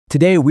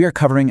Today, we are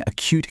covering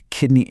acute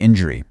kidney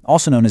injury,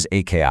 also known as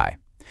AKI.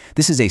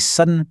 This is a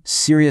sudden,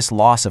 serious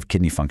loss of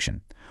kidney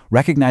function.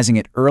 Recognizing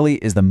it early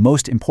is the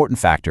most important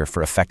factor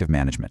for effective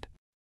management.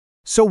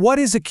 So what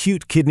is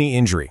acute kidney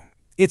injury?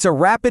 It's a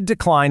rapid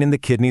decline in the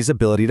kidney's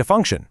ability to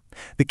function.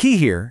 The key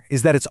here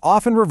is that it's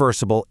often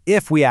reversible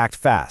if we act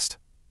fast.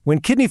 When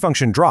kidney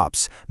function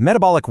drops,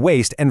 metabolic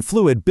waste and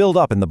fluid build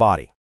up in the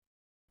body.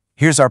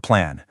 Here's our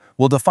plan.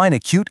 We'll define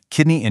acute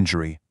kidney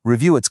injury,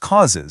 review its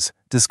causes,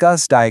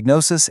 discuss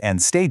diagnosis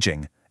and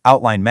staging,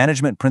 outline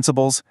management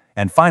principles,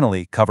 and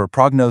finally cover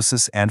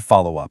prognosis and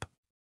follow-up.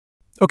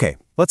 Okay,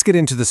 let's get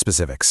into the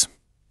specifics.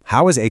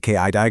 How is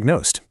AKI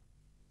diagnosed?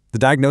 The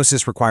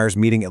diagnosis requires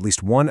meeting at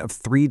least one of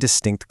three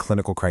distinct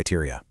clinical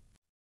criteria.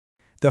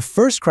 The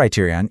first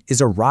criterion is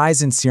a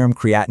rise in serum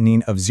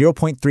creatinine of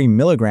 0.3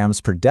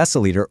 milligrams per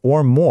deciliter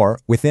or more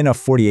within a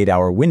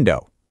 48-hour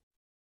window.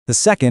 The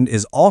second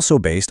is also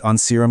based on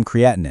serum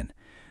creatinine.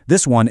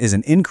 This one is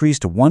an increase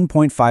to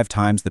 1.5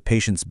 times the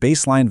patient's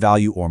baseline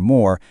value or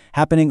more,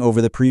 happening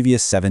over the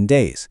previous 7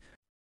 days.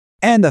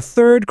 And the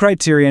third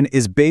criterion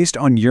is based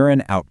on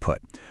urine output.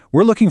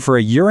 We're looking for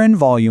a urine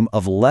volume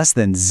of less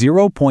than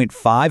 0.5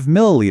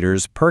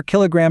 milliliters per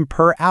kilogram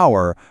per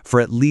hour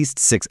for at least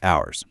 6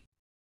 hours.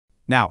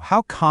 Now,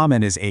 how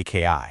common is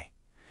AKI?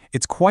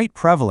 It's quite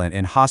prevalent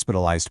in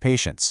hospitalized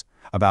patients.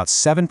 About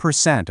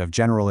 7% of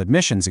general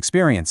admissions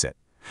experience it.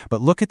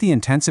 But look at the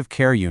intensive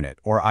care unit,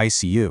 or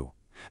ICU.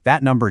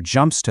 That number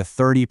jumps to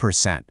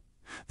 30%.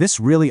 This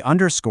really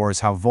underscores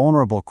how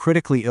vulnerable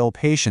critically ill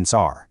patients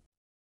are.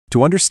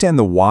 To understand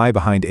the why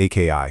behind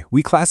AKI,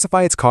 we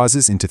classify its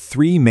causes into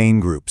three main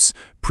groups: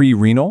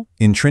 prerenal,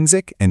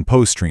 intrinsic, and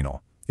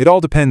postrenal. It all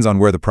depends on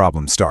where the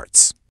problem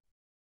starts.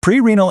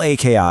 Prerenal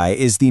AKI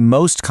is the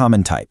most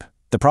common type.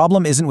 The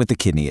problem isn't with the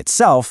kidney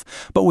itself,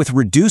 but with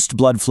reduced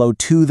blood flow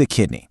to the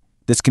kidney.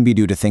 This can be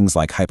due to things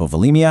like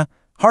hypovolemia,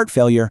 heart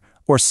failure,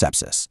 or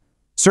sepsis.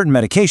 Certain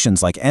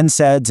medications like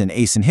NSAIDs and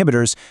ACE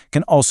inhibitors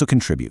can also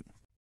contribute.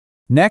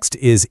 Next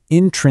is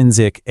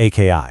intrinsic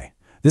AKI.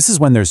 This is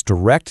when there's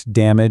direct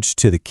damage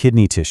to the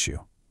kidney tissue.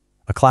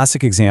 A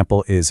classic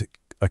example is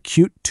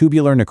acute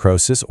tubular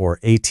necrosis, or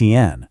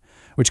ATN,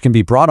 which can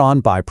be brought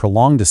on by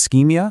prolonged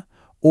ischemia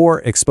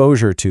or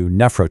exposure to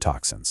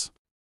nephrotoxins.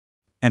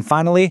 And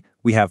finally,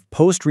 we have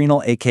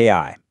postrenal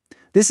AKI.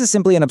 This is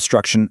simply an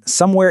obstruction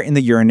somewhere in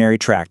the urinary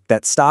tract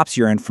that stops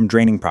urine from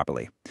draining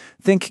properly.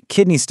 Think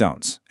kidney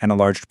stones, an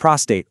enlarged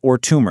prostate, or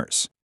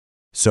tumors.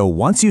 So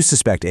once you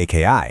suspect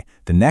AKI,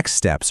 the next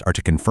steps are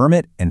to confirm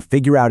it and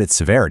figure out its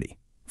severity.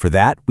 For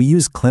that, we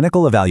use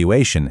clinical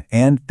evaluation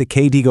and the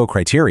KDIGO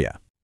criteria.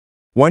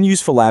 One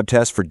useful lab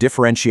test for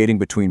differentiating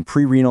between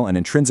prerenal and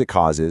intrinsic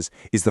causes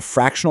is the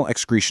fractional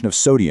excretion of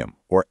sodium,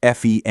 or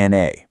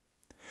FeNA.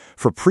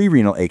 For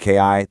prerenal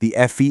AKI, the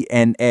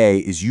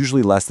FeNA is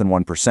usually less than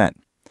 1%.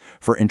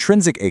 For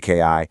intrinsic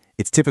AKI,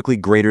 it's typically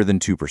greater than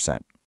 2%.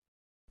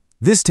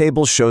 This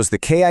table shows the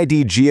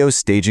KDIGO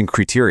staging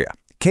criteria.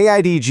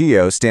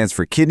 KDIGO stands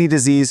for kidney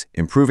disease,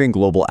 improving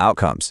global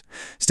outcomes.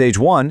 Stage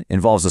 1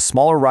 involves a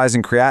smaller rise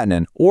in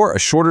creatinine or a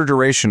shorter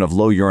duration of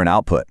low urine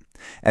output.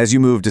 As you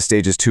move to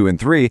stages 2 and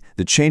 3,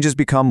 the changes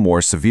become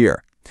more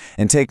severe.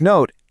 And take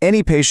note,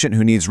 any patient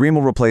who needs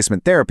renal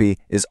replacement therapy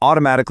is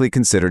automatically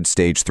considered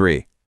stage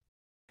 3.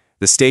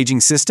 The staging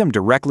system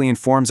directly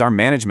informs our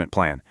management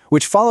plan,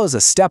 which follows a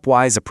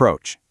stepwise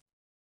approach.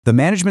 The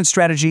management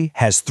strategy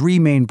has three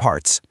main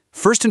parts.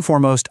 First and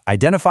foremost,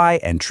 identify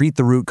and treat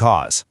the root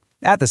cause.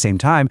 At the same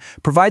time,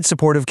 provide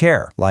supportive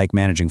care, like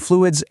managing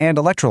fluids and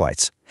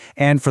electrolytes.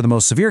 And for the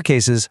most severe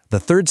cases, the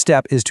third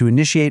step is to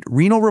initiate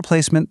renal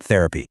replacement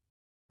therapy.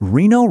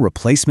 Renal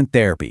replacement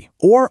therapy,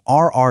 or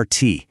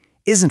RRT,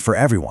 isn't for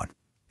everyone.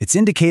 It's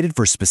indicated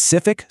for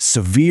specific,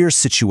 severe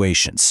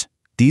situations.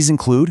 These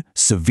include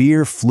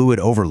severe fluid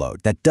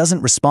overload that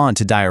doesn't respond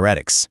to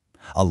diuretics,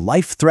 a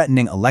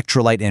life-threatening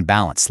electrolyte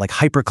imbalance like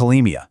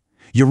hyperkalemia,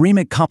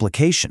 uremic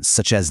complications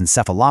such as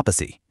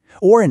encephalopathy,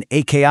 or an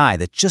AKI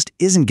that just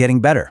isn't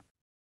getting better.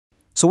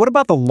 So what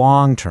about the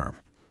long term?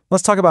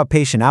 Let's talk about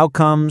patient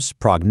outcomes,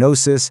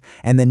 prognosis,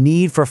 and the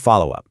need for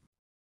follow-up.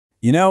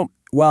 You know,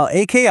 while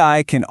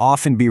AKI can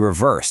often be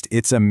reversed,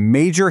 it's a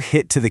major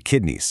hit to the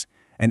kidneys.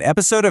 An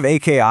episode of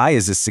AKI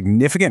is a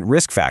significant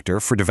risk factor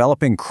for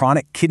developing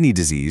chronic kidney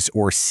disease,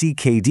 or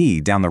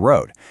CKD, down the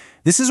road.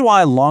 This is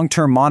why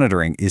long-term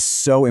monitoring is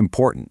so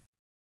important.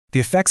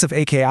 The effects of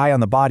AKI on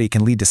the body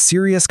can lead to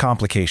serious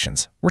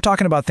complications. We're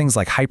talking about things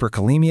like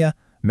hyperkalemia,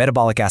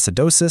 metabolic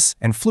acidosis,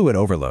 and fluid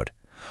overload.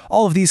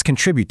 All of these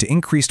contribute to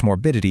increased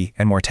morbidity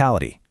and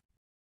mortality.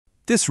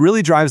 This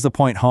really drives the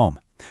point home.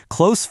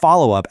 Close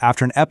follow-up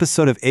after an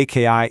episode of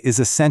AKI is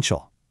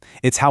essential.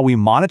 It's how we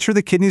monitor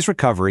the kidney's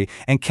recovery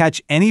and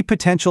catch any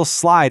potential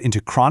slide into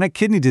chronic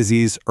kidney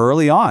disease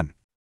early on.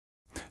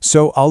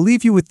 So I'll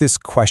leave you with this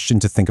question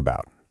to think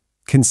about.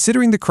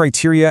 Considering the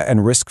criteria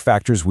and risk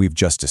factors we've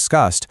just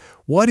discussed,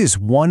 what is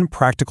one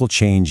practical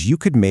change you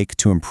could make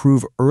to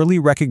improve early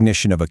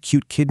recognition of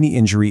acute kidney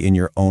injury in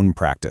your own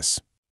practice?